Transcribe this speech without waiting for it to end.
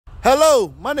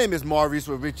Hello, my name is Maurice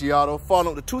with Richie Auto,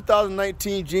 following the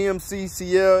 2019 GMC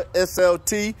Sierra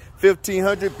SLT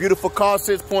 1500. Beautiful car,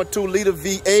 6.2 liter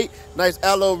V8. Nice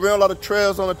alloy rim, a lot of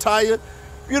trails on the tire.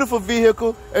 Beautiful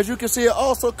vehicle. As you can see, it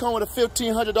also comes with a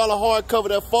 $1,500 hardcover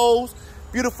that folds.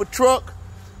 Beautiful truck.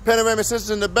 Panoramic sensors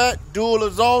in the back, dual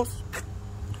exhaust.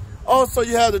 Also,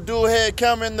 you have the dual head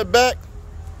camera in the back.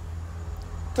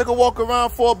 Take a walk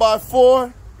around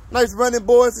 4x4. Nice running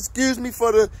boards. Excuse me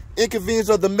for the inconvenience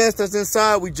of the mess that's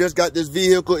inside. We just got this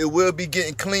vehicle. It will be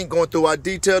getting clean going through our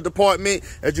detail department.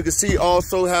 As you can see,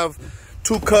 also have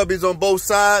two cubbies on both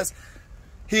sides.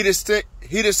 Heated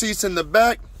seats in the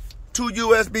back. Two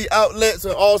USB outlets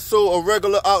and also a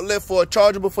regular outlet for a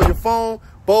chargeable for your phone.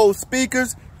 Bose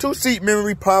speakers. Two seat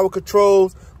memory power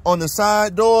controls on the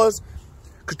side doors.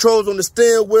 Controls on the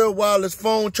steering wheel, wireless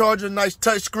phone charger, nice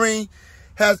touch screen.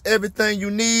 Has everything you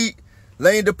need.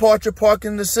 Lane departure,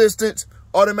 parking assistance,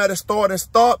 automatic start and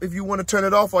stop. If you want to turn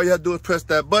it off, all you have to do is press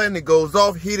that button. It goes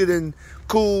off. Heated and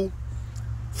cool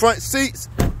front seats.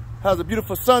 Has a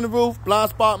beautiful sunroof,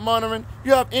 blind spot monitoring. If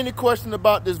you have any question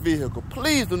about this vehicle,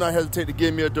 please do not hesitate to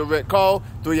give me a direct call,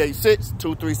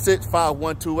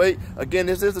 386-236-5128. Again,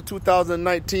 this is a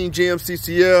 2019 GMC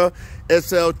Sierra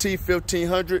SLT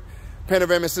 1500.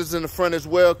 Panoramic sensors in the front as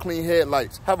well, clean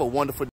headlights. Have a wonderful day.